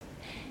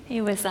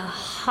It was a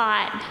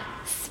hot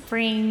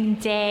spring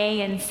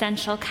day in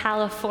Central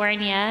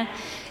California.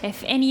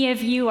 If any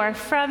of you are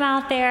from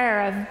out there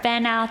or have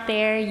been out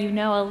there, you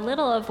know a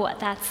little of what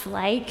that's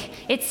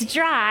like. It's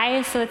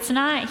dry, so it's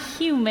not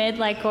humid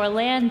like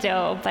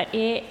Orlando, but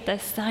the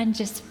sun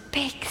just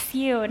bakes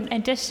you an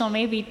additional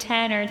maybe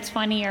 10 or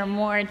 20 or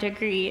more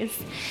degrees.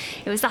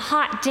 It was a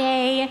hot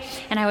day,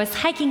 and I was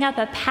hiking up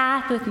a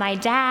path with my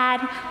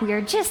dad. We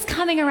were just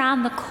coming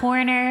around the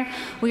corner.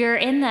 We were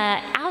in the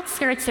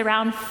outskirts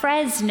around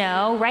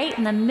Fresno, right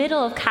in the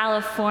middle of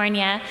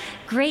California.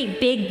 Great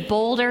big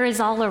boulders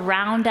all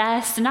around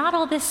us. Not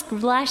all this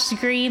lush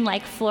green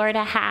like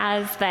Florida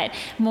has, but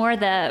more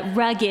the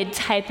rugged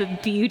type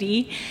of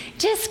beauty.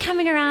 Just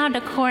coming around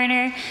a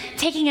corner,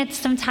 taking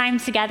some time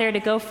together to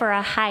go for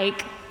a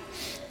hike,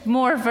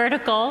 more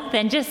vertical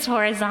than just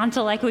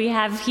horizontal like we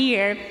have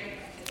here.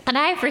 And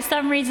I, for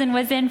some reason,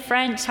 was in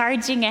front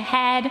charging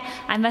ahead.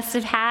 I must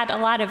have had a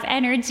lot of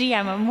energy.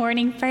 I'm a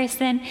morning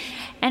person.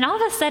 And all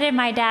of a sudden,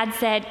 my dad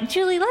said,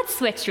 "Julie, let's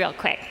switch real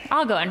quick.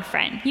 I'll go in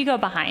front. You go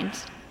behind."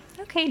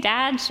 "Okay,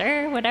 Dad,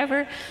 sure,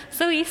 whatever."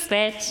 So we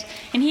switch,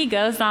 and he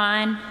goes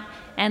on.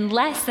 And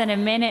less than a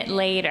minute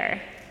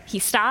later, he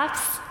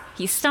stops.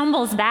 He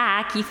stumbles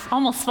back. He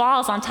almost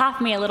falls on top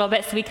of me a little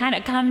bit, so we kind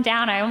of come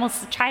down. I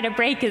almost try to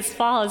break his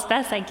fall as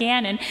best I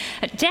can. And,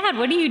 "Dad,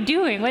 what are you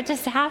doing? What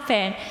just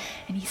happened?"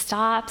 And he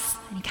stops,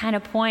 and he kind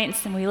of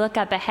points, and we look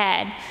up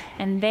ahead.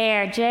 And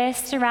there,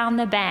 just around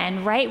the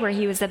bend, right where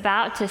he was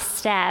about to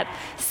step,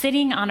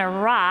 sitting on a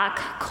rock,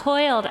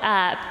 coiled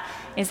up,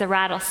 is a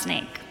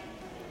rattlesnake.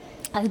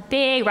 A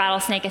big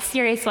rattlesnake, a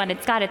serious one.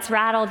 It's got its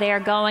rattle there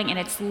going, and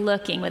it's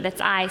looking with its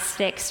eyes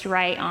fixed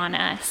right on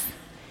us.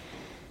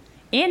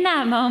 In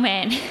that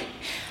moment,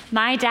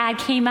 my dad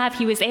came up.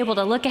 He was able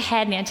to look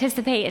ahead and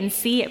anticipate and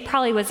see. It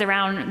probably was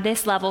around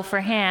this level for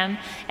him.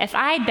 If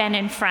I'd been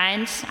in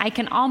front, I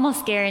can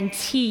almost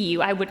guarantee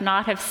you I would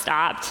not have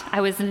stopped.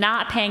 I was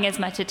not paying as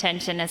much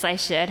attention as I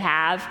should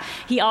have.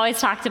 He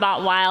always talked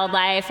about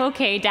wildlife.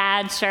 "Okay,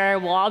 Dad, sure,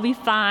 we'll all be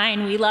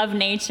fine. We love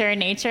nature.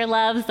 Nature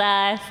loves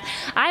us."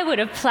 I would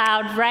have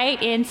plowed right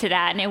into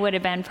that, and it would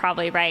have been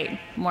probably right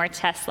more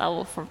chest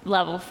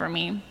level for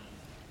me.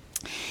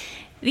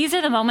 These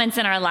are the moments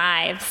in our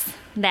lives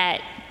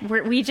that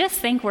we just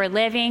think we're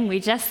living,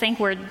 we just think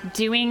we're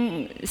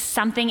doing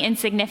something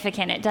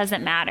insignificant, it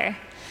doesn't matter.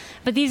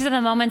 But these are the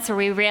moments where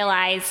we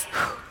realize,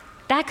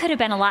 that could have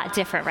been a lot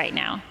different right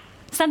now.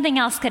 Something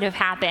else could have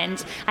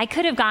happened. I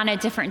could have gone a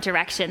different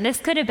direction. This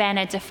could have been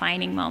a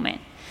defining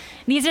moment.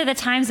 These are the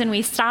times when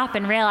we stop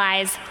and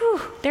realize,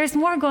 there's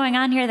more going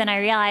on here than I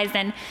realized,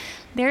 and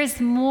there's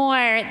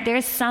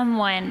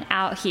someone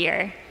out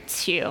here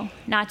too,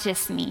 not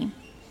just me.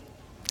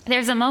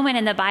 There's a moment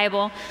in the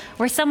Bible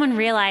where someone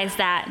realized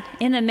that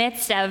in the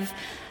midst of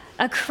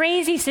a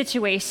crazy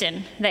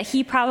situation that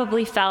he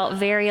probably felt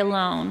very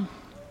alone.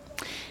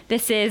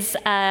 This is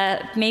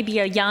maybe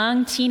a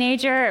young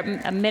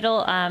teenager, a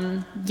middle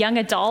young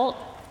adult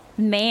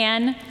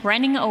man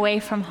running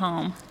away from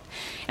home.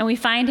 And we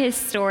find his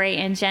story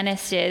in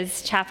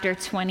Genesis chapter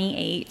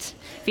 28.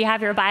 If you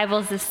have your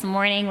Bibles this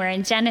morning, we're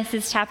in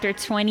Genesis chapter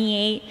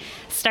 28,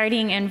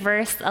 starting in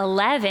verse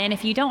 11.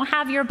 If you don't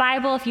have your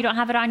Bible, if you don't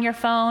have it on your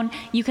phone,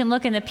 you can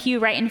look in the pew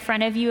right in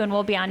front of you, and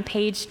we'll be on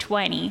page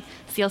 20.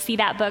 So you'll see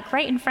that book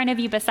right in front of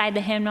you beside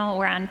the hymnal.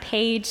 We're on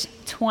page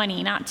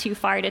 20, not too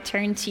far to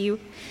turn to.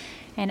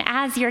 And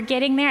as you're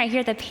getting there, I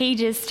hear the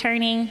pages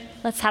turning.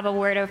 Let's have a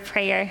word of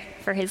prayer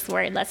for his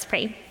word. Let's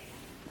pray.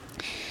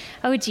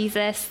 Oh,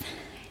 Jesus,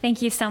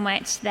 thank you so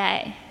much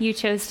that you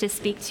chose to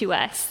speak to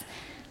us,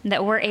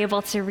 that we're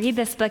able to read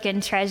this book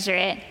and treasure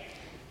it.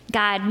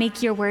 God,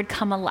 make your word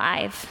come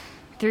alive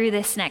through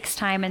this next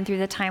time and through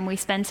the time we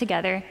spend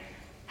together.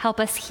 Help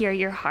us hear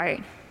your heart.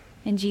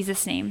 In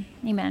Jesus' name,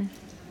 amen.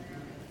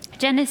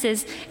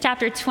 Genesis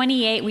chapter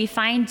 28, we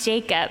find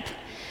Jacob.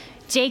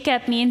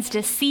 Jacob means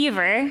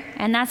deceiver,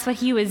 and that's what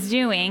he was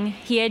doing.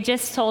 He had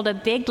just told a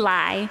big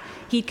lie.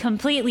 He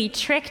completely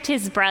tricked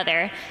his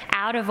brother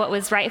out of what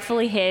was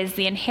rightfully his,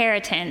 the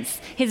inheritance.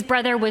 His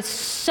brother was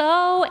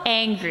so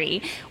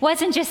angry.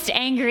 Wasn't just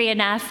angry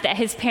enough that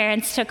his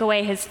parents took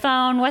away his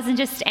phone. Wasn't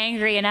just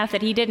angry enough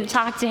that he didn't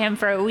talk to him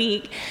for a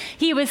week.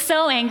 He was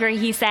so angry,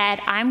 he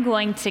said, "I'm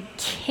going to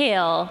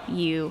kill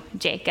you,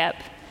 Jacob."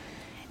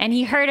 And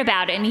he heard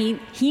about it, and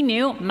he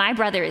knew, my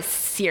brother is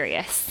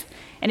serious.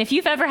 And if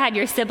you've ever had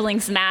your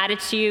siblings mad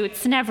at you,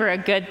 it's never a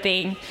good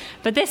thing.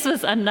 But this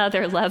was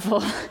another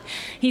level.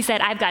 He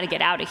said, "I've got to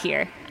get out of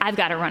here. I've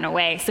got to run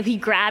away." So he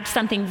grabbed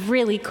something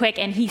really quick,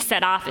 and he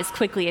set off as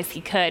quickly as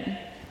he could.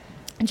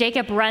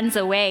 Jacob runs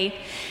away,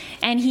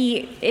 and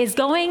he is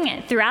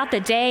going throughout the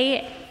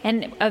day,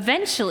 and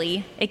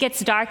eventually it gets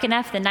dark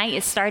enough, the night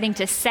is starting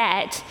to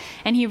set,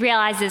 and he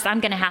realizes, I'm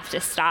going to have to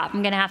stop.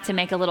 I'm going to have to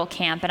make a little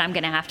camp, and I'm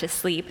going to have to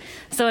sleep.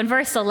 So in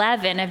verse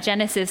 11 of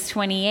Genesis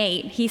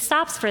 28, he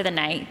stops for the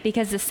night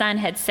because the sun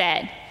had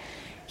set.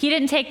 He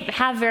didn't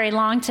have very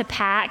long to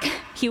pack.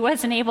 He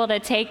wasn't able to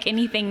take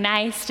anything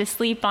nice to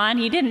sleep on.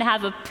 He didn't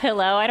have a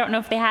pillow. I don't know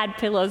if they had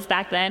pillows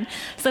back then.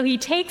 So he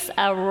takes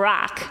a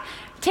rock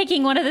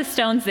Taking one of the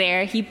stones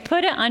there, he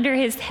put it under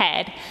his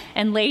head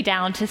and lay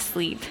down to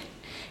sleep.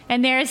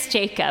 And there's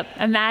Jacob.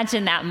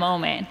 Imagine that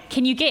moment.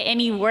 Can you get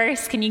any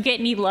worse? Can you get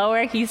any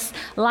lower? He's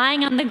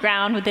lying on the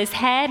ground with his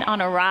head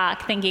on a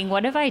rock thinking,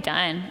 what have I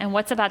done? And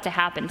what's about to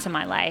happen to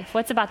my life?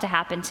 What's about to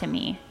happen to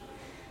me?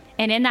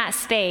 And in that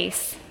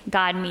space,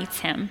 God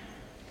meets him.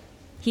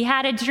 He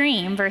had a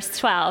dream, verse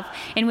 12,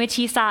 in which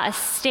he saw a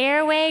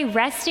stairway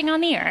resting on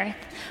the earth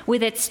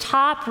with its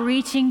top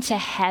reaching to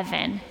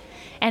heaven.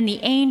 And the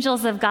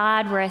angels of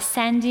God were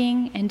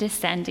ascending and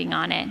descending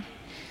on it.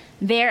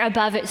 There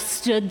above it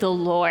stood the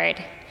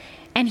Lord.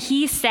 And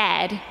he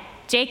said,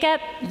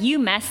 Jacob, you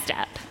messed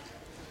up.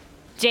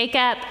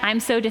 Jacob, I'm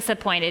so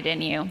disappointed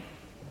in you.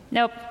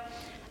 Nope.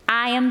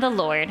 I am the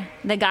Lord,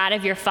 the God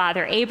of your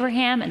father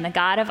Abraham and the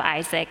God of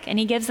Isaac. And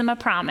he gives him a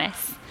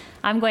promise.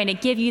 I'm going to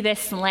give you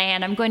this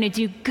land. I'm going to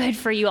do good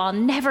for you. I'll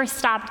never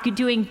stop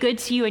doing good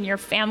to you and your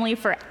family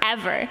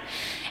forever.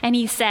 And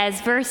he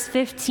says, verse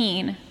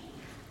 15,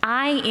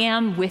 I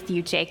am with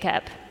you,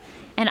 Jacob,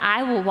 and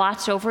I will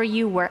watch over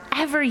you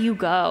wherever you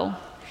go,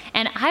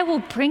 and I will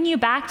bring you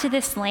back to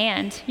this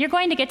land. You're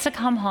going to get to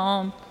come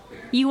home.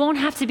 You won't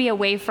have to be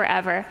away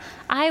forever.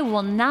 I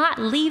will not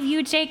leave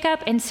you,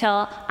 Jacob,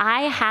 until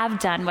I have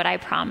done what I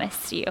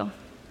promised you.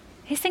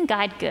 Isn't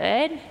God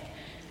good?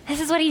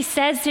 This is what he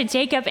says to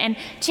Jacob, and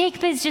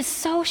Jacob is just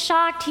so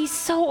shocked. He's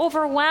so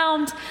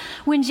overwhelmed.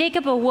 When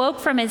Jacob awoke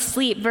from his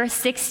sleep, verse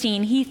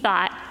 16, he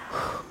thought,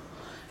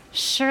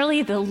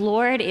 surely the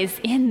Lord is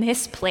in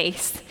this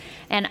place,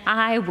 and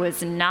I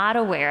was not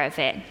aware of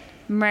it.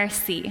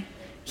 Mercy.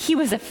 He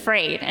was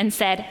afraid and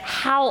said,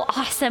 how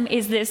awesome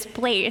is this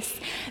place?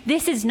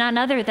 This is none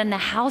other than the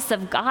house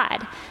of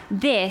God.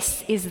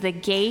 This is the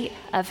gate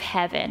of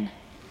heaven.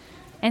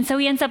 And so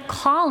he ends up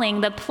calling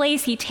the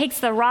place, he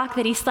takes the rock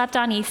that he slept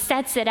on, he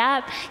sets it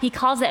up, he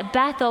calls it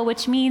Bethel,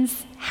 which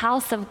means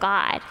house of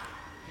God.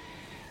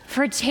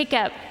 For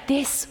Jacob,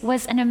 this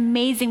was an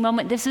amazing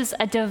moment. This was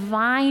a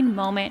divine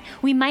moment.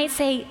 We might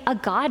say a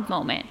God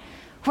moment,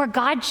 where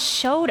God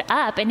showed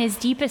up in his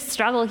deepest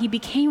struggle. He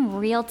became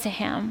real to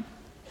him.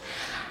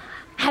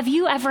 Have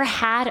you ever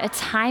had a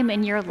time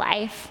in your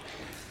life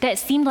that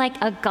seemed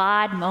like a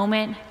God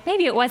moment?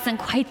 Maybe it wasn't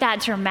quite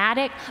that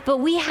dramatic, but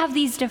we have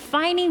these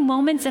defining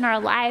moments in our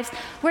lives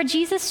where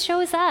Jesus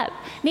shows up.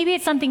 Maybe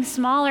it's something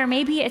small, or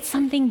maybe it's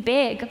something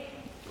big.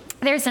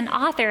 There's an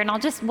author, and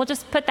we'll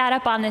just put that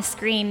up on the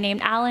screen,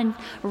 named Alan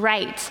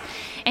Wright.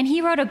 And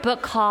he wrote a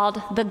book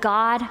called The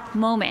God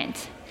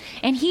Moment.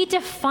 And he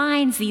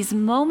defines these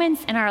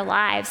moments in our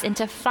lives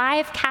into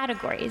 5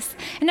 categories.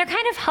 And they're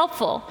kind of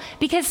helpful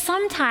because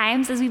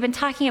sometimes, as we've been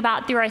talking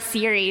about through our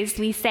series,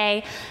 we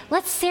say,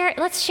 let's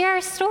share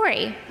a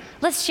story.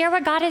 Let's share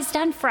what God has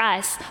done for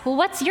us. Well,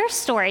 what's your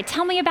story?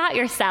 Tell me about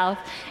yourself.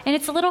 And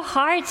it's a little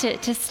hard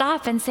to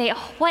stop and say,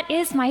 oh, what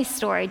is my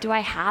story? Do I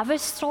have a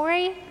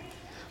story?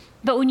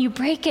 But when you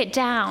break it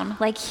down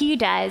like he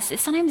does,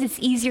 sometimes it's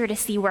easier to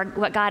see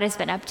what God has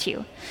been up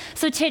to.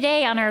 So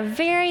today, on our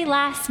very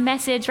last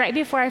message, right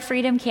before our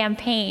Freedom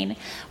Campaign,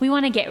 we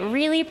want to get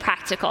really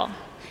practical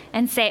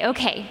and say,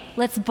 okay,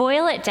 let's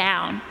boil it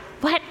down.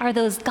 What are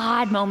those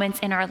God moments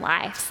in our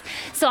lives?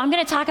 So I'm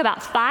going to talk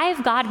about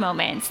 5 God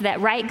moments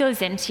that Wright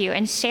goes into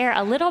and share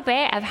a little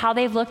bit of how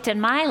they've looked in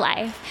my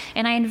life.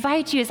 And I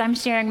invite you, as I'm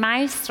sharing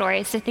my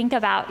stories, to think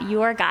about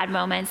your God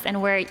moments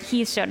and where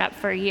he's shown up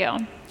for you.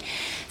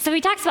 So he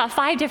talks about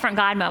 5 different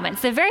God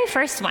moments. The very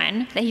first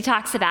one that he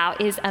talks about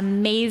is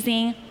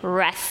amazing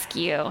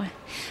rescue.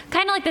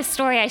 Kind of like the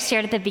story I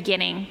shared at the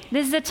beginning.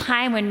 This is a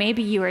time when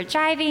maybe you were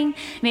driving,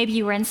 maybe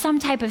you were in some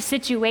type of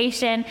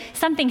situation,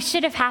 something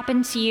should have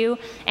happened to you,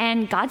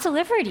 and God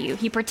delivered you.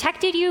 He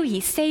protected you, he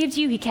saved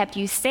you, he kept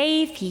you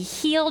safe, he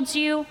healed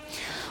you.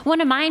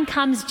 One of mine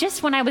comes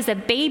just when I was a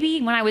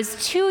baby, when I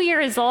was 2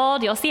 years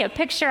old. You'll see a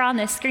picture on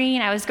the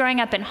screen. I was growing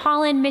up in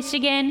Holland,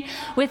 Michigan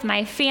with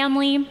my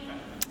family.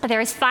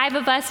 There's 5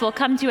 of us. Will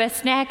come to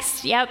us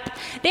next. Yep,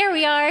 there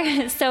we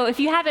are. So if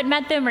you haven't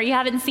met them or you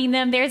haven't seen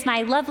them, there's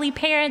my lovely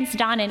parents,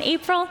 Don and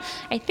April.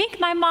 I think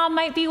my mom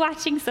might be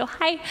watching, so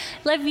hi,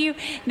 love you.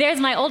 There's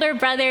my older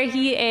brother.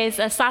 He is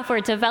a software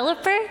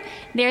developer.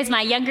 There's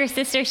my younger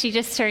sister. She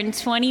just turned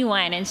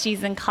 21 and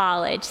she's in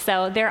college.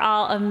 So they're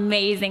all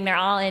amazing. They're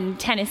all in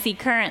Tennessee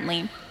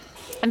currently.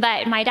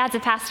 But my dad's a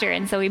pastor,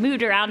 and so we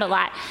moved around a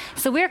lot.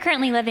 So we're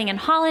currently living in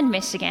Holland,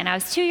 Michigan. I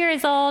was 2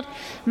 years old.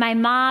 My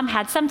mom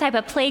had some type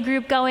of play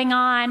group going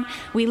on.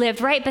 We lived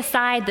right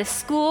beside the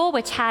school,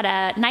 which had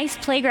a nice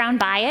playground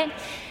by it.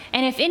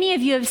 And if any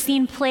of you have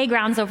seen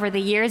playgrounds over the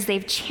years,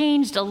 they've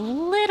changed a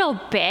little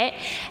bit.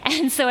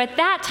 And so at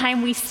that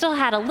time, we still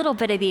had a little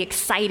bit of the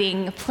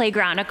exciting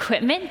playground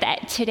equipment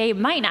that today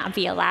might not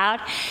be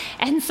allowed.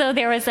 And so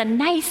there was a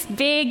nice,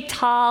 big,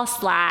 tall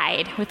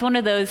slide with one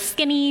of those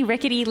skinny,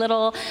 rickety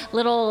little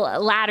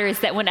ladders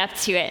that went up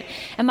to it.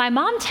 And my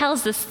mom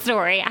tells the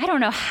story. I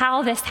don't know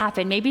how this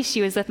happened. Maybe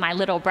she was with my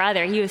little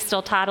brother. He was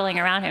still toddling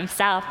around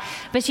himself.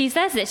 But she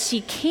says that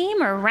she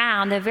came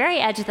around the very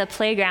edge of the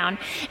playground,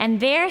 and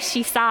there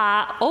she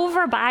saw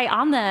over by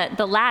on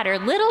the ladder,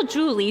 little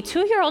Julie,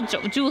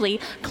 2-year-old Julie,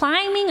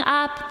 climbing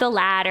up the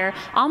ladder,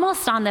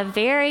 almost on the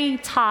very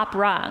top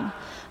rung.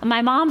 And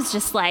my mom's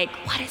just like,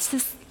 what is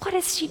this? What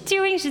is she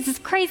doing? She's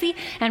just crazy.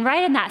 And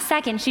right in that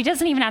second, she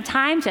doesn't even have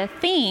time to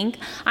think.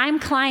 I'm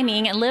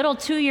climbing, and little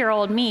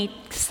 2-year-old me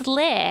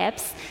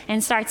slips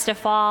and starts to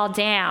fall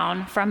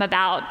down from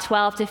about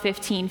 12 to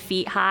 15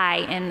 feet high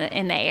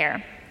in the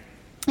air.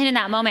 And in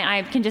that moment,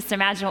 I can just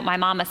imagine what my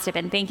mom must have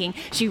been thinking.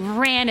 She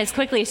ran as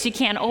quickly as she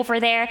can over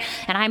there,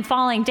 and I'm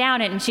falling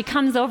down, and she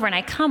comes over,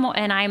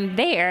 and I'm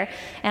there,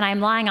 and I'm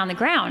lying on the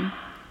ground.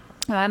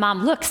 My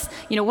mom looks,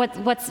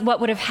 what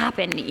would have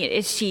happened?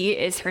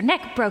 Is her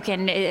neck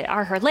broken?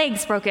 Are her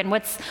legs broken?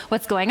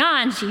 What's going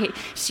on?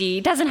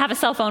 She doesn't have a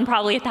cell phone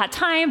probably at that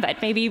time,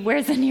 but maybe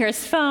where's the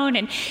nearest phone?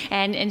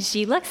 And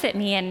she looks at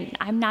me, and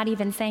I'm not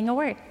even saying a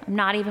word. I'm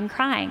not even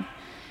crying.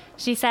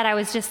 She said I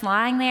was just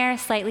lying there,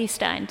 slightly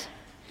stunned.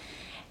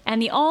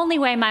 And the only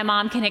way my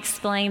mom can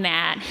explain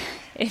that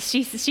is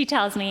she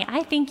tells me,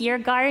 I think your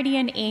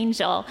guardian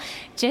angel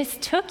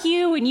just took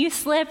you when you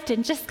slipped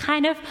and just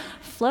kind of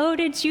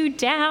floated you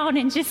down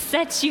and just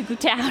set you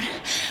down.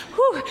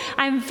 Whew,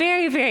 I'm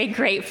very, very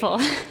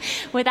grateful.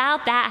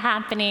 Without that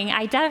happening,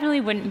 I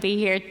definitely wouldn't be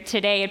here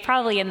today,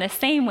 probably in the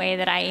same way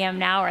that I am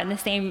now or in the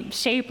same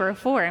shape or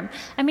form.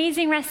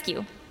 Amazing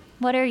rescue.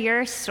 What are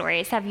your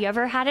stories? Have you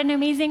ever had an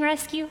amazing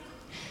rescue?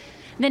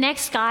 The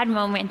next God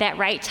moment that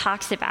Wright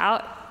talks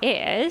about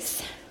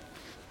is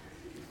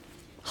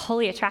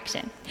holy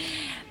attraction.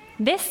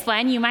 This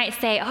one, you might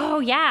say, oh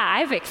yeah,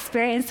 I've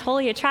experienced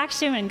holy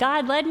attraction when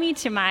God led me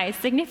to my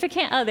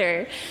significant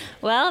other.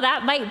 Well,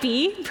 that might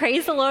be.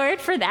 Praise the Lord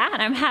for that.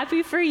 I'm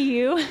happy for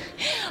you.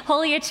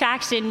 Holy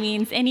attraction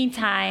means any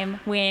time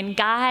when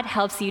God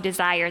helps you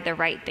desire the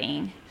right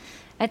thing.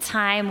 A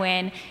time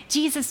when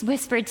Jesus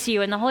whispered to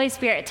you and the Holy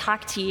Spirit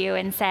talked to you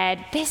and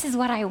said, this is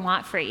what I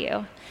want for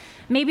you.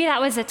 Maybe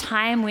that was a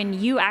time when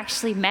you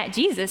actually met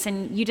Jesus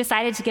and you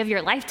decided to give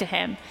your life to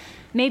him.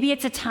 Maybe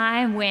it's a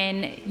time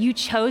when you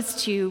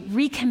chose to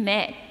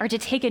recommit or to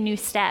take a new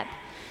step.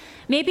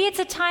 Maybe it's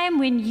a time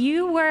when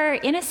you were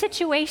in a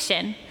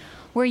situation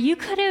where you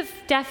could have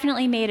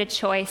definitely made a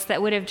choice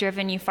that would have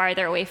driven you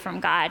farther away from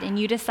God, and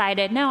you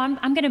decided, no,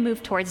 I'm going to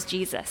move towards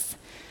Jesus.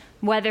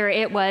 Whether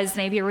it was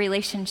maybe a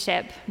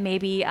relationship,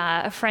 maybe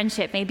a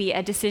friendship, maybe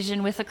a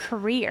decision with a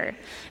career.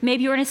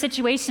 Maybe you were in a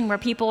situation where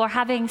people were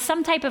having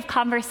some type of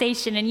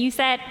conversation and you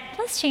said,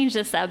 let's change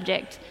the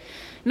subject.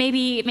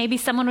 Maybe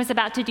someone was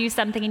about to do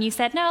something and you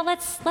said, no,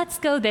 let's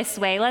go this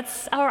way. Or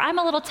I'm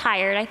a little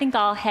tired. I think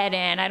I'll head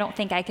in. I don't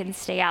think I can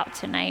stay out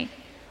tonight.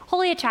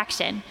 Holy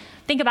attraction.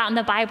 Think about in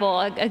the Bible,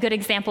 a good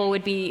example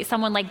would be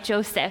someone like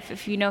Joseph,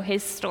 if you know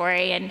his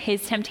story and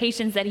his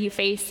temptations that he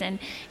faced, and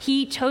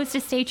he chose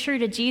to stay true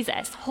to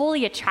Jesus.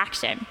 Holy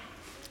attraction.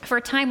 For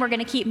a time, we're going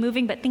to keep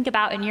moving, but think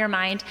about in your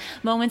mind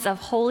moments of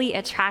holy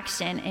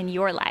attraction in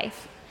your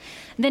life.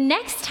 The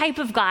next type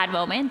of God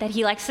moment that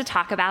he likes to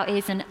talk about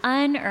is an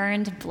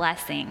unearned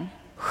blessing.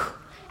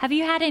 Have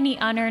you had any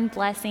unearned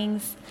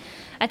blessings?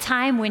 A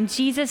time when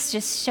Jesus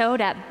just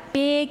showed up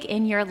big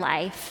in your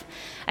life.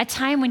 A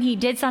time when he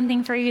did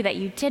something for you that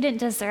you didn't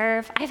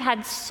deserve. I've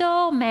had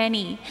so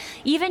many,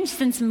 even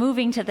since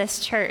moving to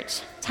this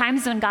church.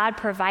 Times when God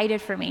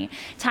provided for me.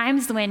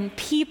 Times when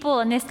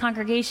people in this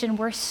congregation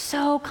were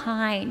so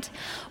kind.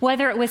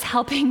 Whether it was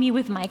helping me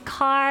with my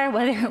car,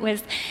 whether it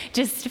was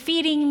just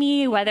feeding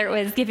me, whether it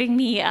was giving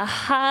me a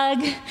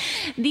hug.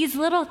 These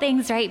little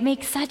things, right,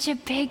 make such a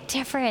big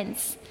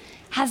difference.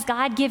 Has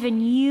God given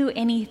you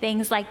any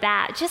things like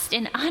that? Just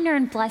an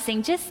unearned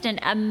blessing, just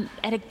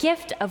a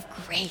gift of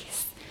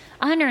grace.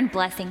 Unearned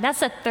blessing.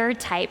 That's a third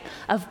type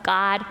of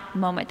God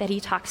moment that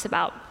he talks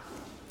about.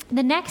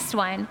 The next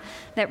one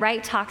that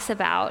Wright talks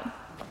about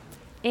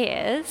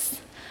is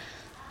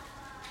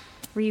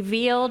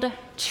revealed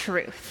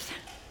truth.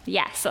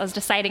 Yes, I was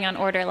deciding on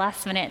order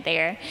last minute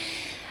there.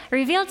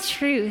 Revealed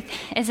truth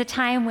is a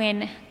time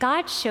when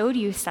God showed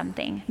you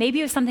something. Maybe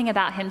it was something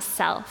about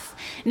himself.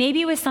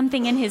 Maybe it was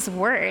something in his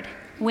word.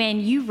 When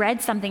you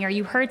read something or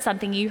you heard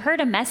something, you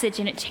heard a message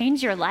and it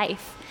changed your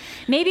life.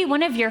 Maybe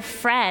one of your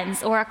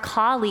friends or a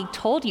colleague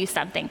told you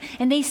something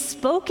and they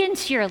spoke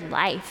into your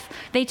life.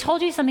 They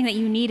told you something that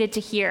you needed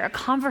to hear, a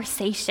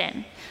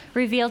conversation.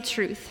 Revealed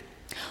truth.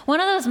 One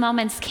of those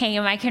moments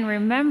came, I can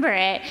remember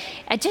it,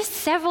 just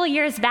several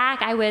years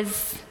back. It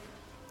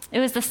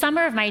was the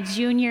summer of my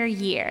junior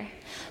year.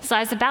 So I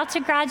was about to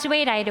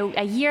graduate. I had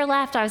a year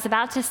left. I was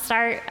about to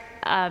start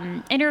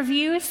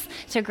interviews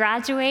to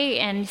graduate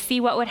and see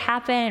what would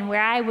happen and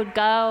where I would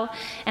go.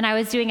 And I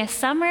was doing a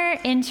summer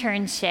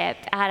internship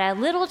at a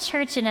little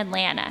church in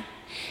Atlanta.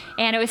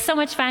 And it was so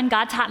much fun.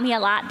 God taught me a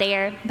lot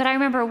there. But I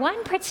remember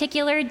one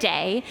particular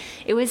day,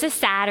 it was a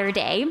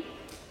Saturday,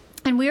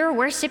 and we were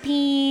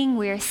worshiping,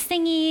 we were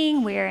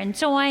singing, we were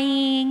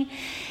enjoying.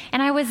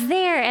 And I was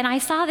there and I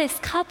saw this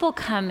couple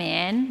come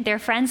in. They're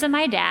friends of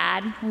my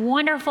dad,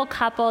 wonderful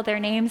couple. Their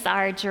names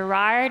are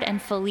Gerard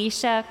and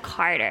Felicia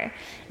Carter.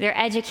 They're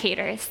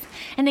educators.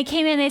 And they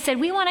came in and they said,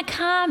 we want to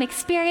come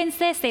experience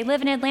this. They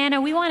live in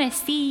Atlanta. We want to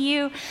see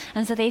you.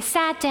 And so they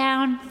sat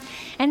down,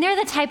 and they're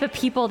the type of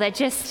people that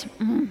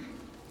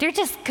they're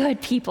just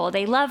good people.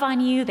 They love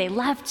on you. They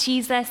love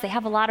Jesus. They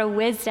have a lot of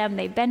wisdom.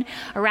 They've been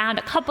around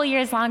a couple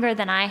years longer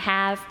than I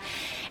have.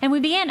 And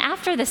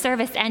after the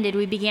service ended,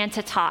 we began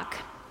to talk.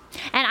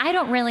 And I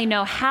don't really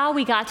know how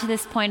we got to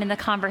this point in the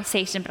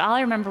conversation, but all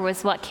I remember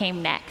was what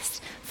came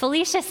next.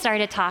 Felicia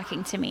started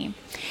talking to me.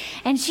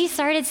 And she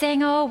started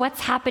saying, oh,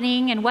 what's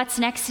happening and what's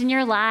next in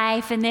your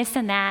life and this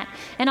and that.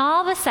 And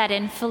all of a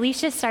sudden,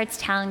 Felicia starts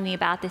telling me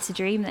about this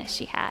dream that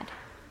she had.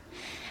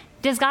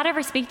 Does God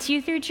ever speak to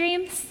you through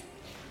dreams?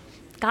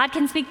 God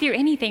can speak through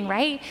anything,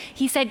 right?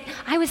 He said,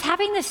 I was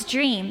having this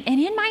dream, and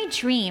in my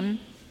dream,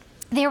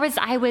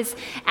 I was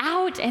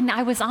out and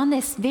I was on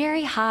this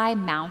very high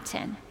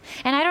mountain.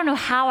 And I don't know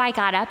how I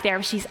got up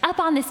there. She's up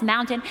on this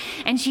mountain,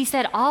 and she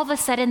said all of a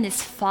sudden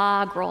this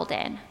fog rolled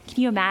in.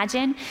 Can you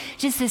imagine?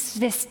 Just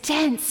this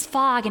dense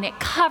fog, and it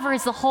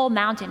covers the whole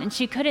mountain, and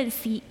she couldn't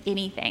see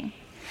anything.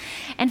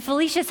 And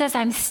Felicia says,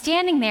 I'm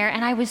standing there,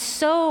 and I was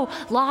so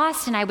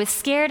lost, and I was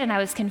scared, and I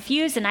was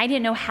confused, and I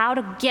didn't know how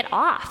to get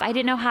off. I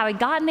didn't know how I'd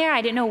gotten there.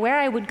 I didn't know where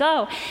I would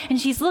go. And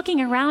she's looking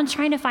around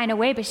trying to find a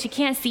way, but she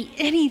can't see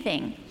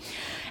anything.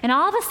 And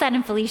all of a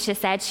sudden, Felicia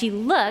said, she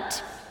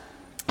looked,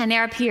 and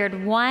there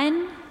appeared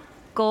one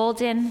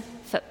golden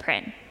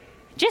footprint.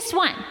 Just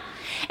one.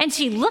 And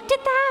she looked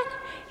at that,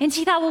 and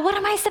she thought, well, what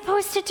am I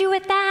supposed to do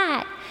with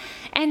that?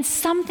 And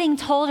something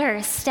told her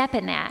to step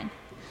in that.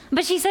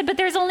 But she said, but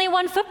there's only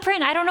one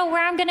footprint. I don't know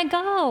where I'm going to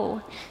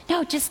go.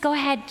 No, just go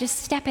ahead.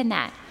 Just step in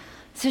that.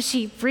 So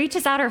she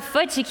reaches out her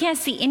foot. She can't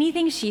see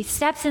anything. She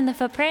steps in the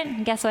footprint,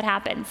 and guess what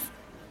happens?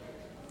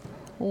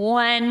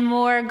 One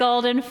more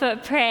golden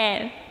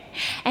footprint.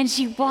 And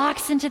she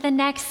walks into the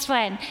next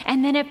one,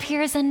 and then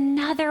appears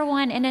another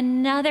one and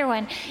another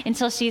one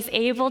until she's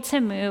able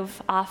to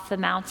move off the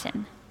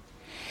mountain.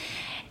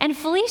 And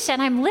Felicia,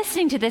 and I'm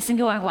listening to this and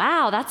going,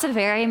 wow, that's a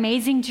very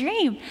amazing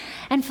dream.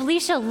 And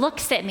Felicia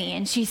looks at me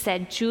and she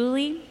said,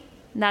 Julie,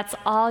 that's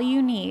all you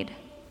need.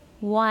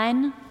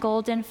 One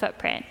golden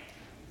footprint.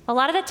 A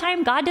lot of the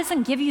time, God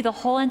doesn't give you the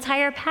whole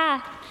entire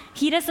path.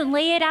 He doesn't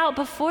lay it out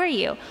before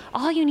you.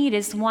 All you need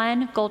is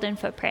one golden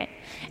footprint.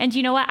 And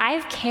you know what?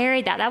 I've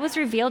carried that. That was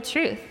revealed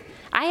truth.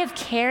 I have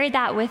carried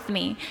that with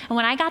me. And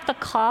when I got the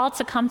call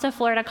to come to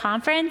Florida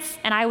Conference,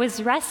 and I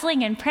was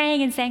wrestling and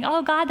praying and saying,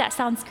 oh God, that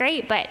sounds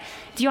great, but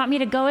do you want me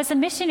to go as a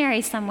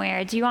missionary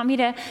somewhere? Do you want me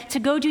to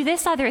go do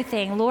this other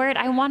thing? Lord,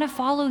 I want to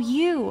follow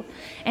you.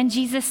 And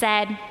Jesus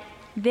said,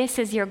 this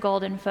is your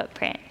golden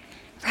footprint.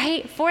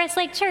 Right? Forest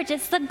Lake Church,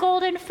 it's the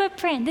golden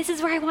footprint. This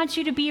is where I want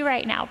you to be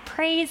right now.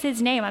 Praise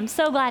his name. I'm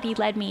so glad he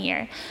led me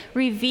here.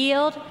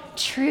 Revealed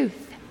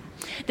truth.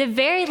 The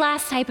very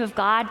last type of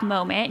God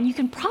moment, and you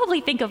can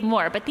probably think of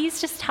more, but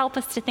these just help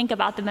us to think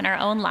about them in our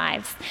own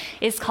lives,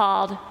 is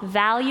called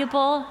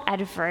valuable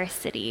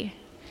adversity.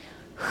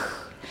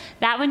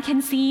 That one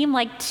can seem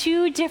like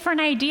two different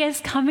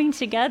ideas coming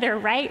together,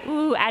 right?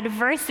 Ooh,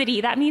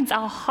 adversity, that means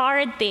a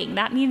hard thing.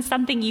 That means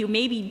something you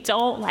maybe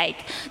don't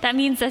like. That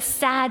means a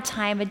sad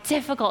time, a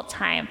difficult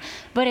time,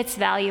 but it's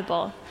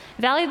valuable.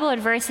 Valuable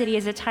adversity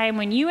is a time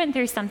when you went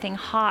through something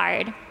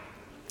hard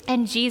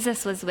and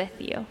Jesus was with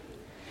you.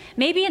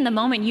 Maybe in the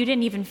moment you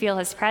didn't even feel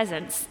his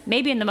presence.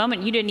 Maybe in the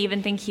moment you didn't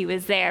even think he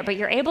was there, but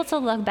you're able to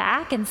look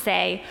back and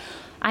say,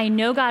 I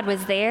know God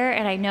was there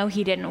and I know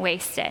he didn't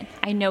waste it.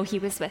 I know he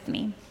was with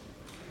me.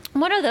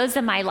 One of those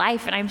in my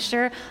life, and I'm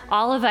sure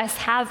all of us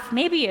have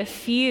maybe a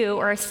few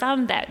or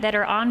some that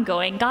are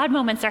ongoing. God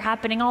moments are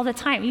happening all the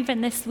time,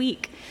 even this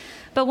week.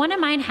 But one of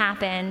mine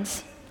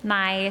happened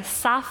my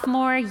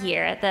sophomore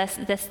year,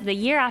 the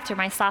year after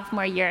my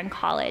sophomore year in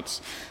college.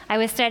 I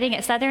was studying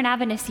at Southern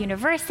Adventist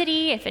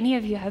University, if any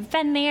of you have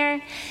been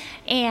there,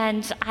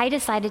 and I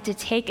decided to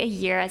take a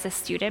year as a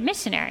student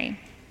missionary.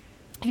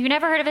 If you've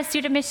never heard of a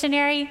student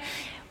missionary,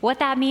 what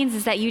that means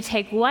is that you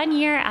take 1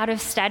 year out of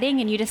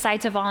studying and you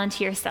decide to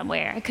volunteer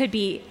somewhere. It could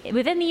be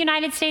within the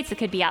United States, it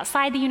could be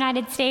outside the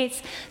United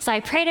States. So I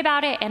prayed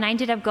about it and I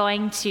ended up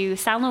going to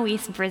São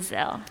Luís,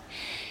 Brazil.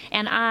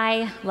 And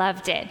I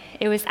loved it.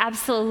 It was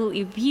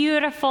absolutely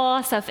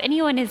beautiful. So if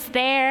anyone is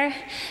there,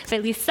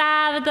 feliz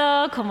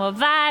sábado, como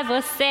vai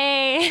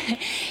você?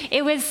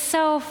 It was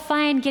so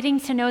fun getting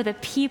to know the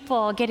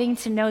people, getting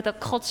to know the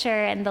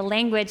culture and the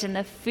language and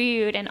the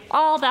food and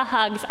all the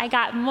hugs. I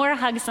got more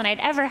hugs than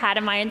I'd ever had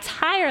in my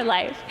entire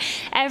life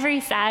every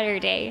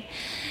Saturday.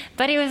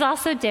 But it was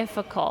also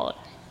difficult.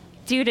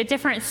 Due to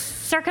different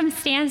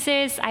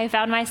circumstances, I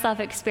found myself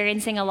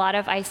experiencing a lot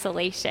of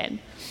isolation.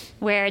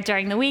 where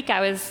during the week I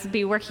was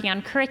be working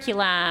on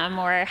curriculum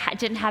or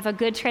didn't have a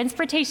good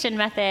transportation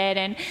method.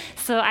 And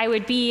so I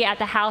would be at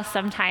the house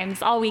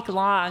sometimes all week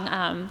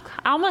long,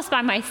 almost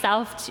by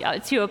myself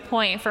to a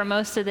point for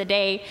most of the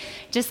day,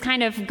 just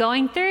kind of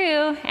going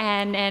through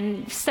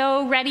and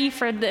so ready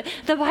for the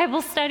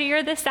Bible study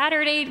or the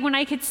Saturday when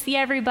I could see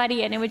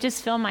everybody, and it would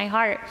just fill my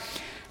heart.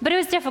 But it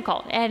was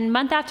difficult, and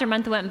month after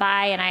month went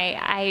by, and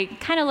I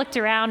kind of looked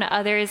around at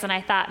others, and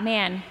I thought,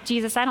 man,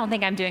 Jesus, I don't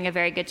think I'm doing a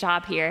very good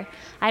job here.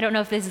 I don't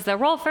know if this is the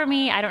role for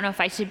me. I don't know if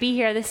I should be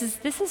here. This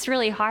is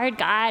really hard,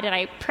 God. And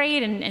I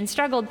prayed and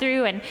struggled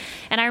through, and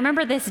I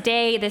remember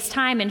this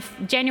time in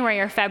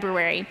January or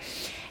February,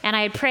 and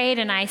I had prayed,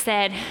 and I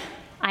said,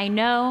 I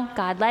know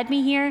God led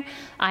me here.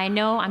 I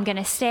know I'm going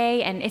to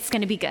stay, and it's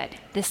going to be good.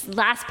 This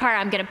last part,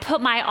 I'm going to put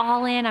my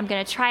all in. I'm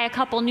going to try a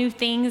couple new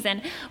things,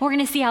 and we're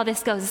going to see how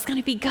this goes. It's going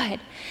to be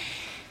good.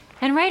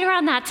 And right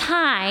around that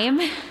time,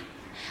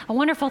 a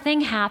wonderful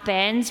thing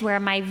happened where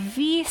my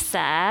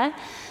visa,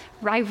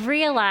 I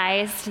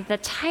realized the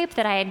type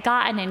that I had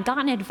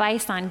gotten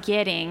advice on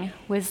getting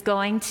was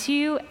going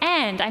to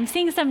end. I'm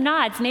seeing some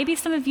nods. Maybe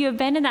some of you have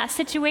been in that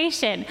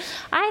situation.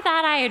 I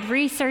thought I had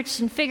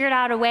researched and figured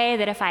out a way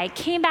that if I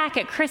came back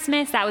at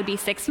Christmas, that would be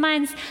 6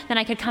 months. Then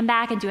I could come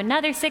back and do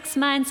another 6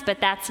 months, but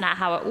that's not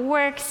how it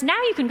works.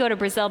 Now you can go to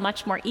Brazil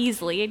much more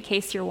easily, in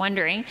case you're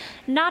wondering.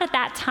 Not at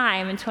that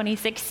time in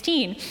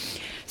 2016.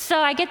 So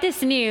I get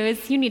this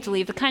news, you need to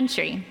leave the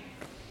country.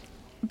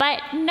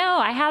 But no,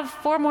 I have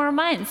 4 more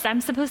months.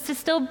 I'm supposed to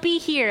still be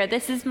here.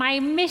 This is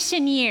my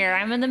mission year.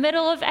 I'm in the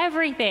middle of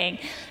everything.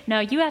 No,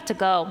 you have to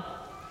go.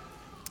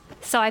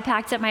 So I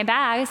packed up my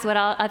bags, what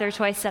other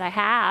choice did I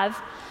have?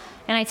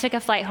 And I took a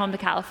flight home to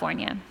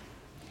California.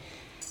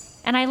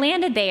 And I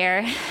landed there,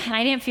 and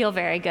I didn't feel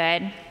very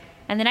good.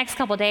 And the next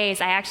couple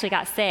days, I actually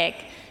got sick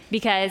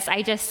because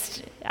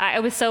I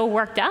was so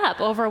worked up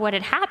over what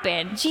had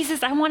happened.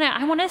 Jesus, I want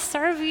to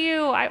serve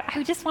you.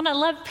 I just want to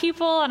love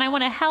people, and I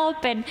want to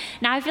help, and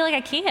now I feel like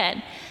I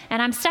can't,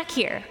 and I'm stuck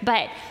here.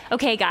 But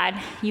okay, God,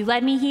 you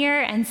led me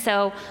here, and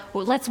so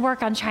let's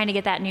work on trying to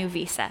get that new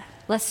visa.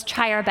 Let's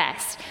try our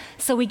best.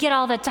 So we get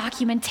all the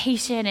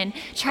documentation and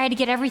try to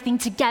get everything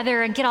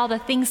together and get all the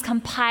things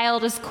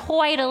compiled. It's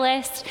quite a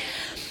list.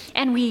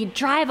 And we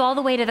drive all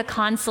the way to the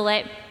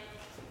consulate,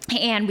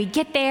 and we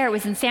get there. It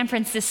was in San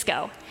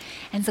Francisco.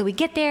 And so we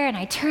get there, and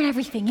I turn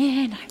everything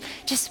in. I'm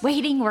just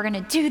waiting. We're going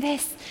to do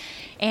this.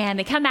 And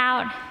they come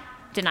out,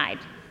 denied.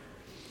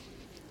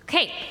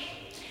 Okay,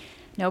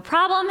 no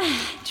problem.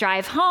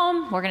 Drive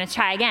home. We're going to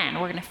try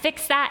again. We're going to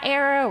fix that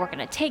error. We're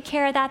going to take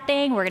care of that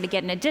thing. We're going to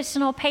get an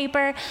additional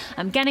paper.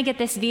 I'm going to get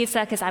this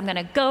visa because I'm going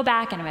to go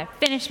back, and I'm going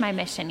to finish my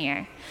mission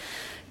year.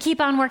 Keep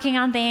on working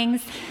on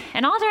things.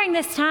 And all during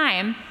this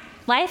time,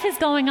 life is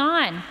going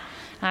on.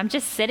 I'm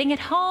just sitting at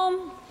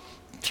home,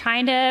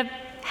 trying to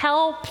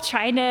help,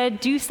 trying to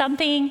do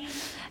something.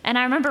 And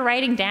I remember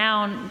writing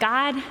down,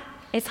 God,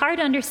 it's hard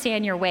to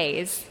understand your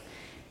ways.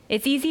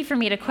 It's easy for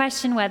me to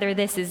question whether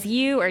this is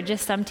you or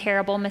just some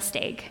terrible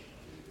mistake.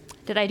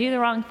 Did I do the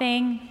wrong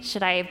thing?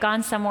 Should I have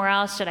gone somewhere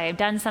else? Should I have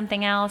done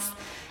something else?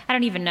 I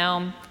don't even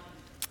know.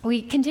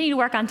 We continue to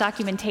work on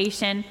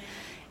documentation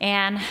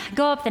and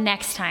go up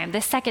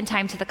the second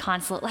time to the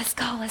consulate. Let's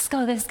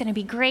go. This is going to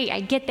be great. I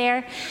get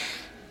there,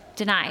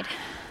 denied.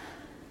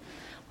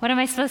 What am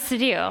I supposed to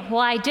do? Well,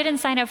 I didn't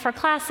sign up for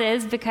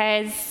classes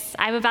because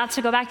I'm about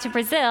to go back to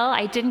Brazil.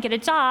 I didn't get a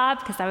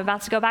job because I'm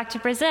about to go back to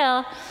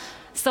Brazil.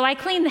 So I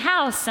cleaned the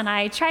house, and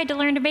I tried to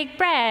learn to make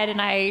bread,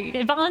 and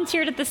I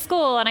volunteered at the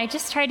school, and I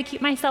just tried to keep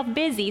myself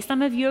busy.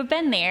 Some of you have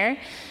been there.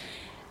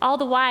 All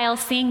the while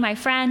seeing my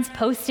friends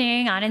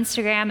posting on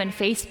Instagram and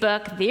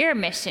Facebook their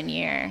mission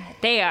year.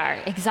 They are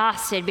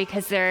exhausted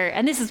because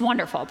and this is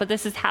wonderful, but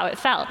this is how it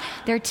felt.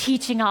 They're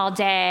teaching all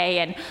day,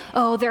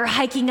 and they're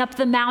hiking up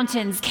the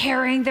mountains,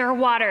 carrying their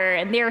water,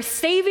 and they're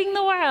saving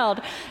the world.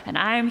 And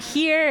I'm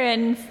here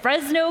in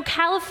Fresno,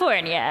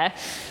 California,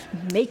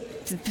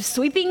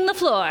 sweeping the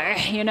floor,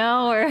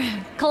 or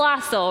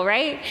colossal,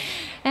 right?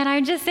 And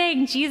I'm just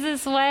saying,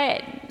 Jesus,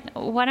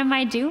 what am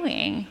I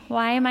doing?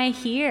 Why am I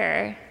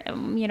here?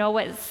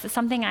 What's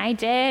something I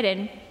did?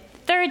 And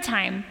third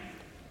time,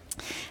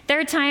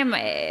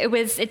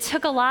 it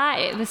took a lot.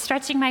 It was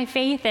stretching my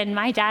faith, and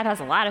my dad has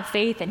a lot of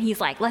faith, and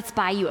he's like, let's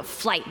buy you a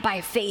flight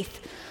by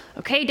faith.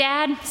 Okay,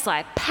 Dad? So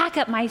I pack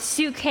up my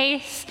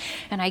suitcase,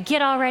 and I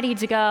get all ready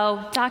to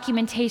go.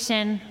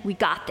 Documentation, we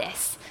got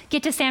this.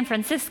 Get to San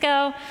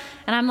Francisco,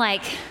 and I'm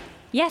like,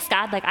 yes,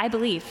 God, I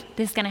believe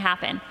this is going to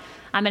happen.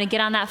 I'm going to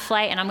get on that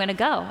flight, and I'm going to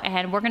go,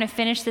 and we're going to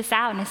finish this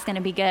out, and it's going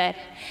to be good.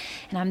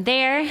 And I'm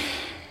there.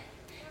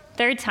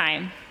 Third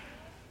time,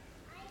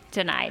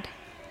 denied.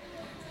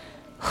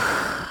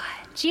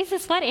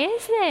 Jesus, what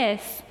is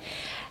this?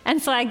 And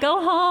so I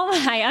go home,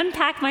 I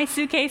unpack my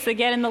suitcase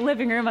again in the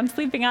living room. I'm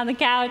sleeping on the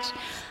couch.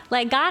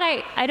 God,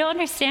 I don't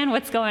understand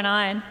what's going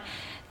on.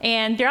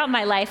 And throughout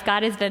my life,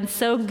 God has been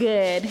so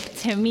good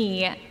to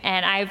me,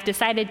 and I've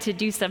decided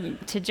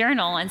to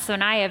journal. And so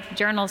now I have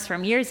journals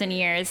from years and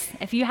years.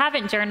 If you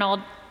haven't journaled,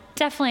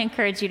 definitely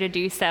encourage you to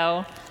do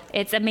so.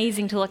 it's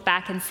amazing to look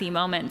back and see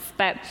moments.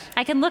 But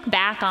I can look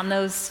back on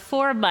those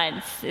 4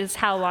 months is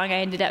how long I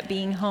ended up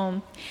being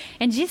home,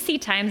 and just see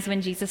times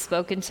when Jesus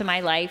spoke into my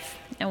life.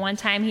 And one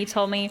time he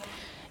told me,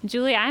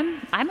 Julie,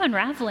 I'm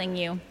unraveling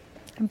you.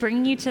 I'm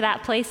bringing you to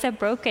that place of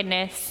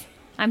brokenness.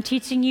 I'm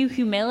teaching you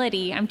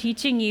humility. I'm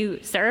teaching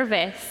you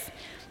service.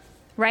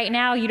 Right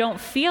now, you don't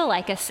feel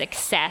like a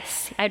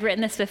success. I'd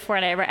written this before,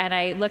 and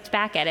I looked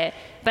back at it,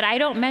 but I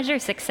don't measure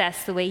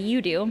success the way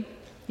you do.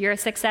 You're a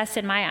success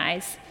in my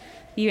eyes.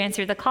 You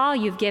answered the call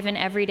you've given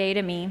every day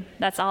to me.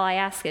 That's all I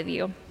ask of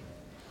you.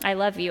 I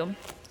love you.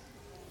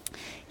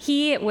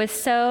 He was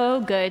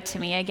so good to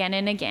me again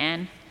and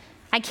again.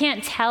 I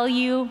can't tell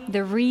you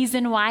the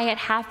reason why it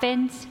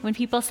happened. When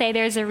people say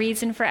there's a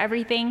reason for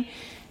everything,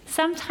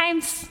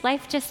 sometimes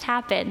life just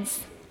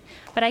happens.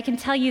 But I can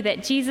tell you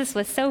that Jesus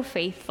was so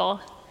faithful.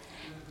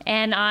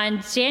 And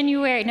on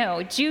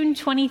June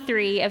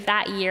 23 of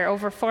that year,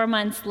 over 4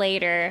 months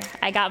later,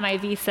 I got my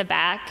visa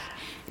back.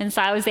 And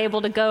so I was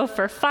able to go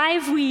for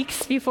 5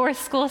 weeks before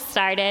school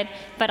started.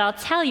 But I'll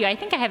tell you, I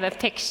think I have a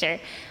picture.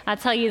 I'll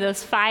tell you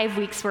those 5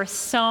 weeks were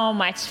so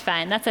much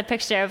fun. That's a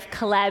picture of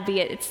Calebi.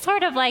 It's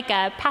sort of like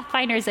a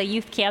Pathfinder's, a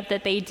youth camp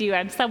that they do.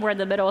 I'm somewhere in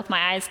the middle with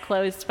my eyes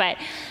closed. But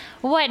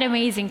what an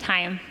amazing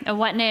time, and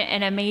what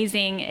an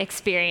amazing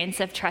experience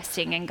of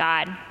trusting in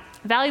God.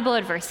 Valuable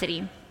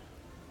adversity.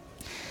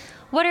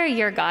 What are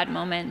your God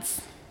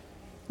moments?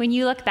 When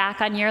you look back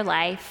on your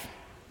life,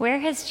 where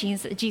has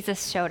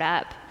Jesus showed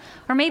up?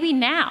 Or maybe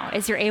now,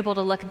 as you're able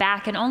to look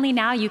back, and only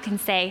now you can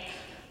say,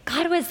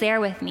 God was there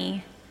with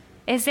me.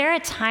 Is there a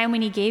time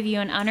when he gave you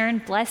an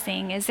unearned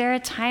blessing? Is there a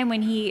time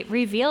when he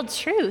revealed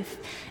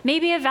truth?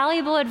 Maybe a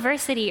valuable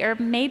adversity, or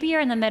maybe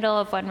you're in the middle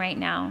of one right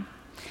now.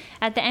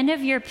 At the end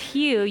of your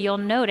pew, you'll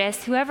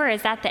notice, whoever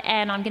is at the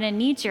end, I'm going to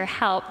need your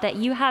help, that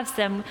you have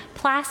some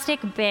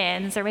plastic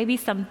bins or maybe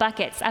some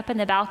buckets up in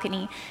the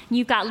balcony. And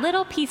you've got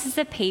little pieces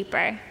of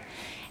paper,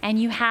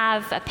 and you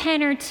have a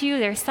pen or two.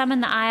 There's some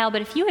in the aisle,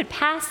 but if you would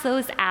pass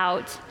those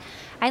out,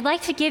 I'd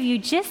like to give you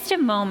just a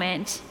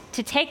moment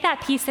to take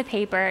that piece of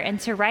paper and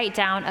to write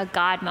down a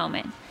God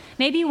moment.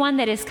 Maybe one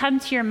that has come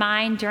to your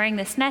mind during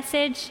this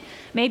message,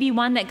 maybe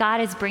one that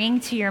God is bringing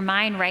to your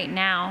mind right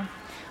now.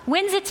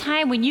 When's a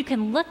time when you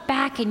can look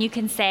back and you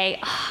can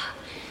say,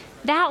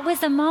 that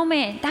was a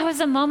moment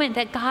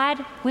that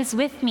God was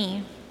with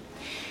me?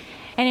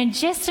 And in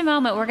just a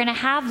moment, we're going to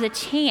have the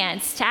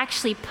chance to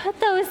actually put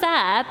those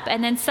up,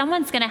 and then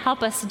someone's going to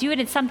help us do it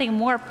in something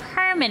more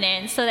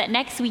permanent so that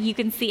next week you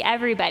can see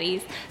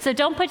everybody's. So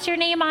don't put your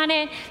name on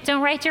it.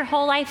 Don't write your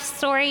whole life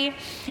story.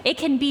 It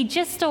can be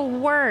just a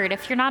word.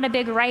 If you're not a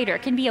big writer,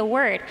 it can be a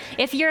word.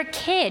 If you're a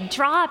kid,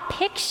 draw a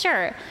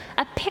picture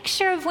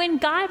of when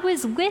God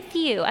was with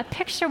you, a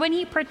picture when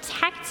he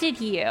protected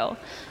you.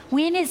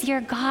 When is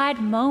your God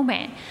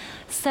moment?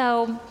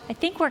 So I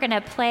think we're going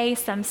to play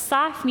some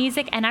soft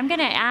music, and I'm going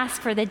to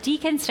ask for the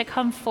deacons to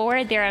come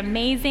forward. They're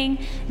amazing.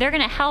 They're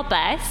going to help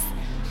us.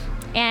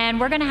 And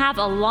we're going to have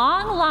a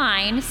long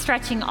line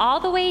stretching all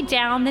the way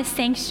down the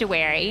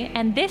sanctuary.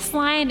 And this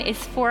line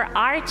is for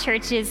our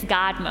church's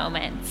God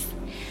moments.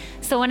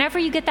 So whenever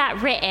you get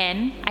that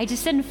written, I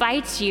just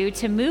invite you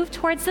to move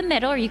towards the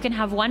middle, or you can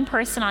have one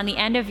person on the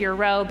end of your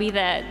row be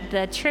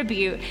the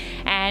tribute,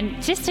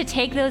 and just to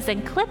take those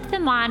and clip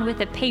them on with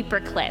the paper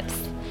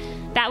clips.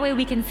 That way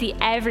we can see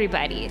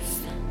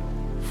everybody's.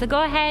 So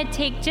go ahead,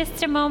 take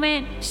just a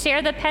moment,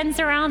 share the pens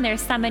around.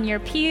 There's some in your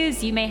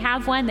pews. You may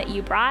have one that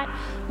you brought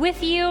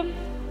with you.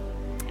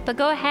 But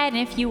go ahead,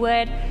 and if you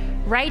would,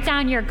 write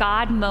down your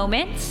God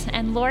moment,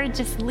 and Lord,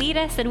 just lead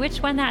us in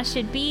which one that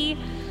should be.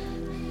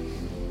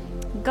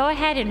 Go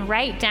ahead and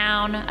write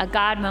down a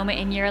God moment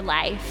in your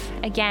life.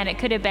 Again, it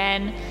could have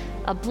been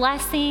a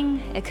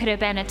blessing. It could have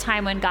been a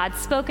time when God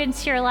spoke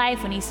into your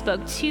life, when he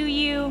spoke to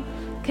you.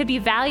 Could be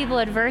valuable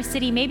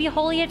adversity, maybe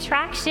holy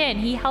attraction.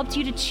 He helped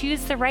you to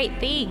choose the right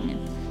thing.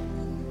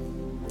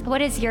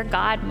 What is your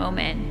God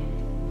moment?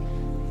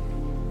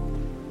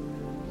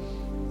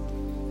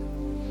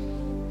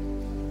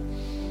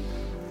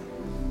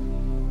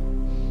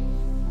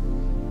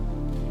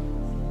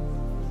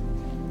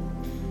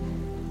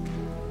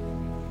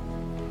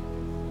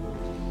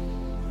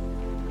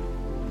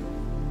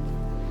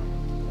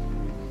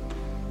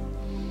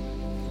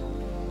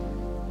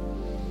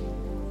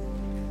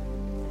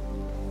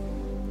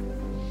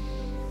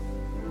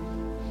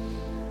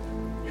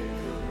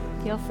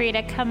 Feel free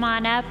to come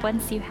on up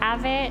once you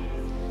have it.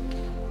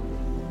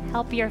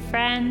 Help your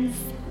friends.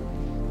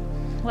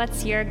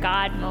 What's your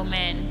God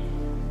moment?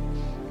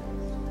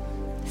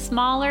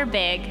 Small or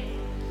big?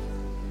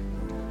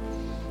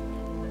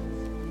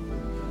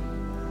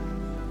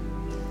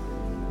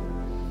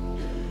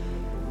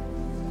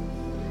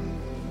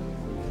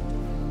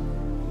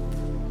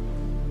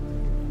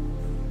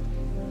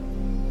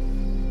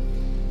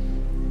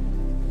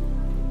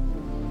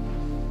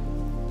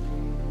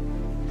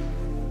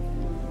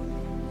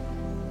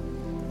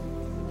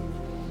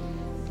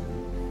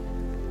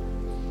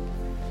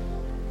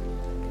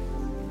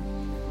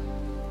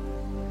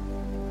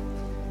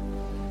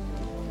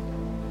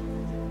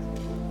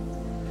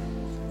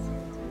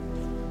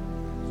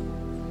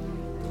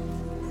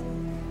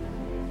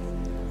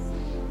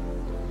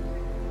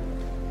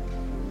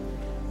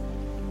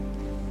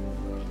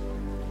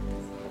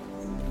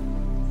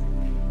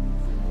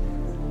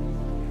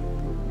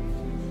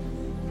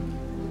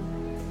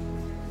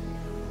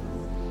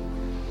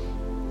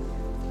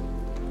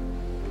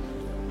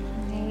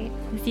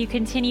 As you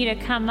continue to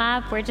come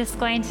up, we're just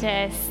going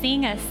to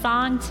sing a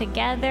song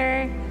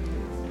together.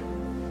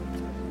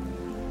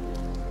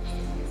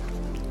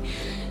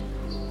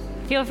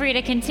 Feel free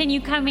to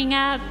continue coming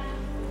up.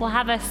 We'll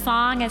have a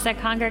song as a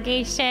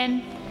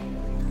congregation.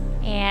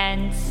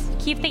 And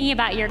keep thinking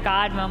about your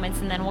God moments,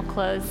 and then we'll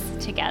close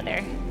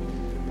together.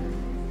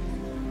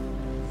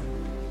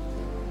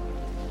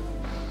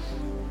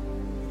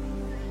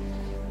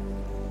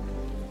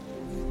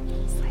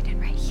 Slide in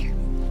right here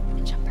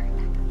and jump right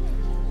back.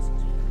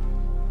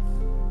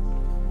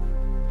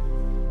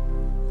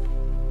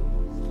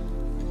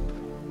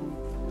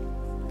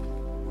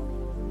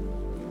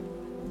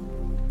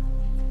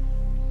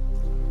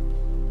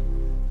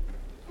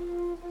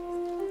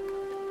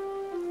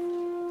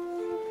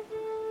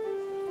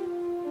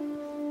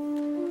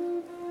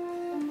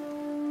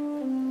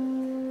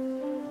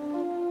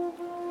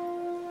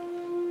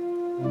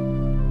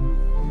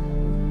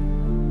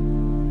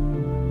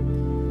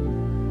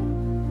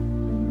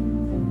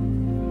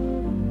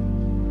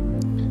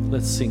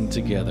 Let's sing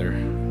together.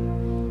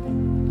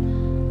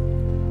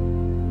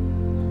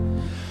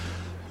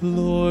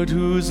 Lord,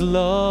 whose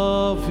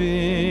love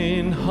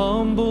in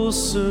humble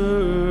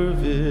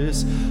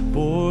service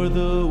bore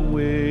the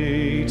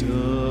weight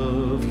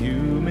of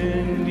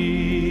human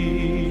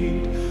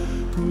need,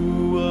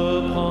 who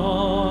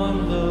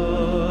upon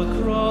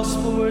the cross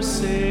forsaken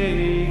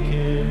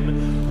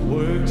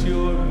worked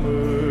your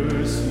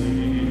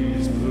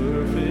mercy's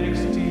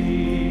perfect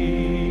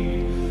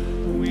deed.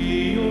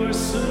 We, your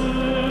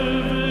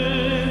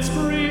servants,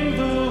 bring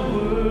the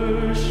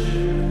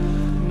worship,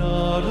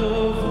 not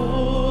a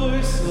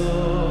voice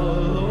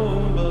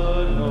alone,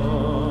 but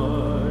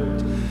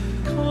heart,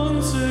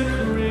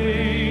 consecrating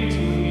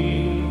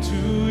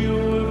to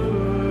your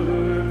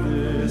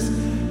purpose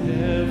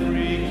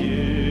every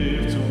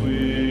gift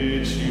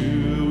which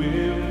you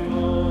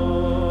impart.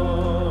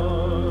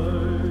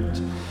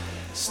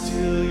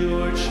 Still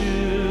your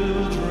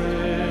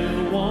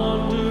children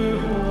wander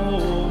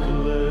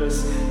hopeless,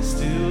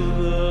 still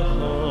the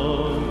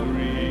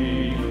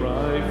hungry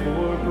cry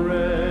for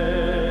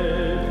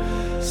bread,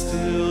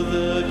 still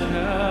the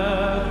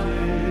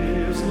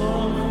captives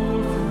long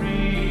for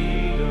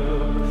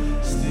freedom,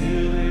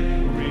 still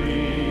in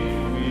grief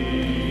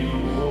we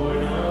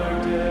mourn our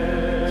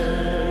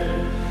dead.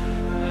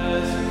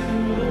 As you,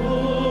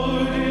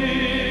 Lord,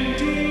 in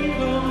deep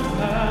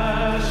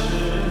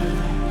compassion,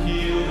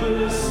 heal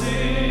the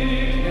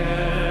sick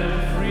and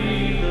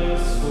free the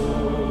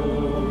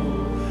soul.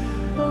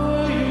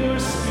 By your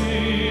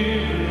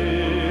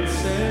Spirit,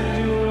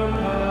 send your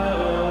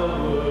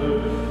power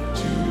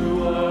to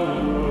our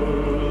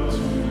world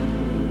to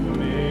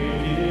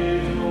make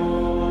it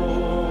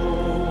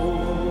whole.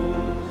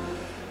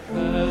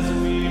 As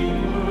we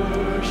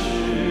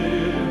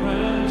worship,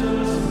 grant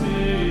us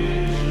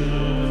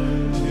vision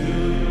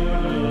till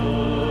your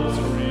love's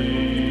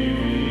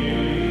revealing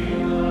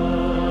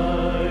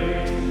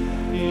light.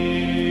 In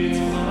its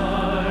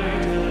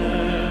height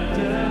and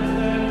depth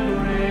and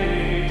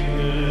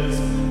greatness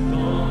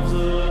dawns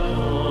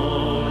upon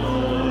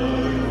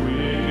our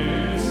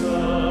quickened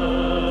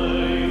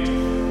sight,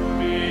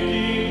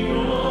 making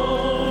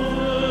known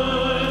the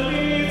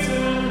needs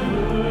and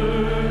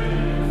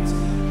burdens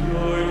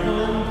your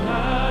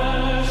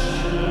compassion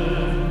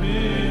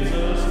bids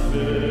us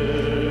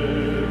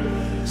bear,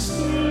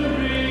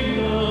 stirring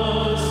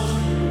us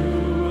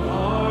to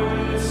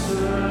hearted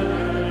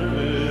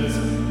service,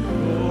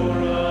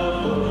 your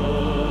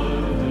abundant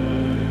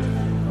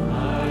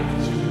life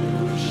to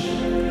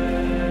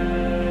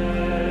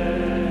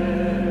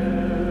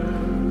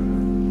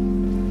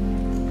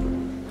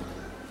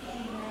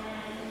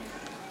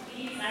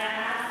These are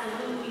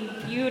absolutely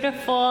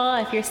beautiful.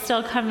 If you're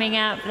still coming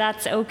up,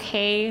 that's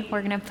okay.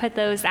 We're going to put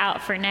those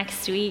out for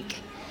next week.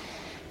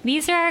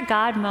 These are our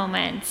God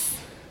moments.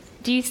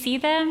 Do you see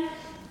them?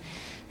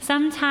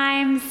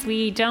 Sometimes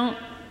we don't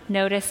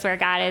notice where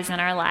God is in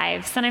our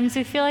lives. Sometimes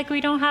we feel like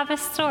we don't have a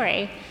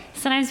story.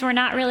 Sometimes we're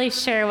not really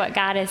sure what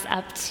God is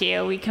up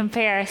to. We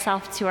compare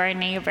ourselves to our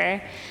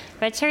neighbor.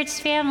 But church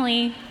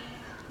family,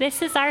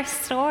 this is our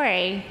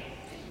story.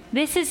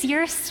 This is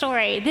your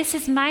story. This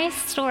is my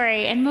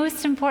story. And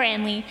most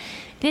importantly,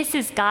 this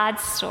is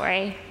God's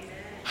story.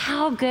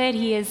 How good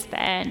he has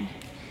been.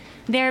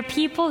 There are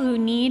people who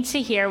need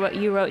to hear what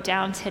you wrote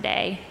down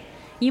today.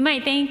 You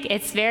might think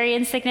it's very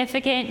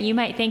insignificant. You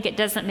might think it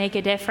doesn't make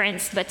a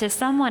difference. But to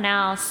someone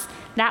else,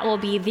 that will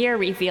be their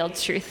revealed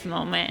truth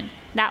moment.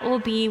 That will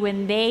be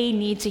when they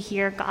need to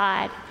hear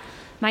God.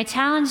 My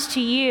challenge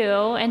to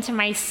you and to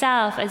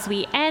myself as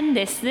we end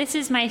this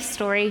Is My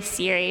Story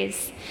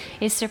series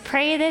is to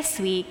pray this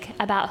week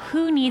about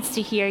who needs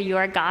to hear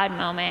your God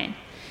moment.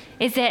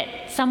 Is it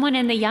someone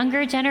in the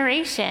younger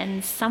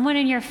generations, someone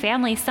in your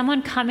family,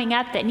 someone coming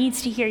up that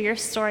needs to hear your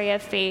story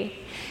of faith?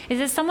 Is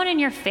it someone in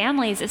your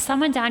family? Is it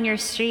someone down your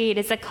street?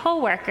 Is it a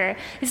coworker?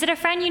 Is it a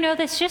friend you know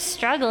that's just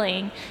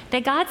struggling?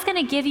 That God's going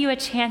to give you a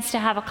chance to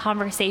have a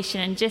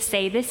conversation and just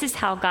say, this is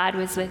how God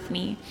was with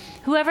me.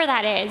 Whoever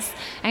that is,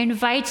 I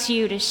invite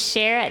you to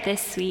share it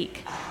this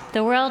week.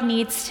 The world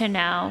needs to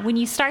know. When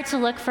you start to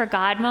look for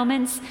God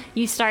moments,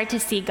 you start to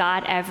see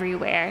God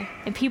everywhere.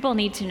 And people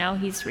need to know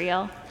he's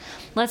real.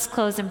 Let's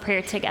close in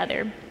prayer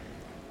together.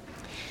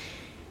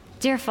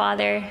 Dear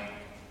Father,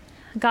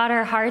 God,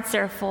 our hearts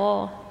are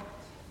full.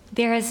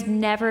 There has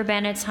never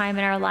been a time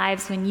in our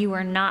lives when you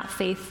are not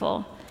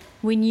faithful,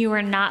 when you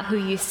are not who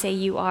you say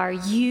you are.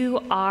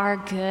 You are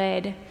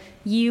good.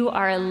 You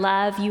are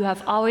love. You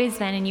have always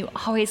been and you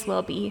always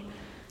will be.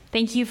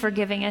 Thank you for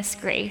giving us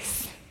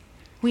grace.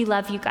 We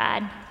love you,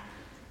 God.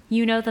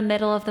 You know the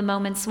middle of the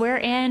moments we're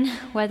in,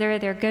 whether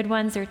they're good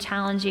ones or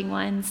challenging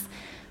ones.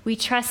 We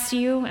trust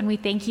you and we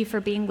thank you for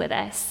being with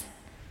us.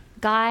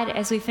 God,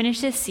 as we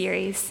finish this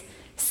series,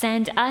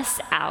 send us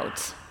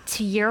out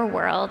to your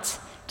world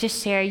to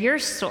share your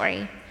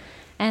story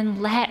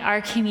and let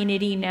our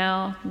community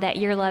know that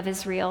your love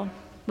is real.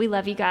 We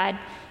love you, God.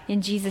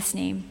 In Jesus'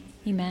 name,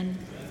 amen.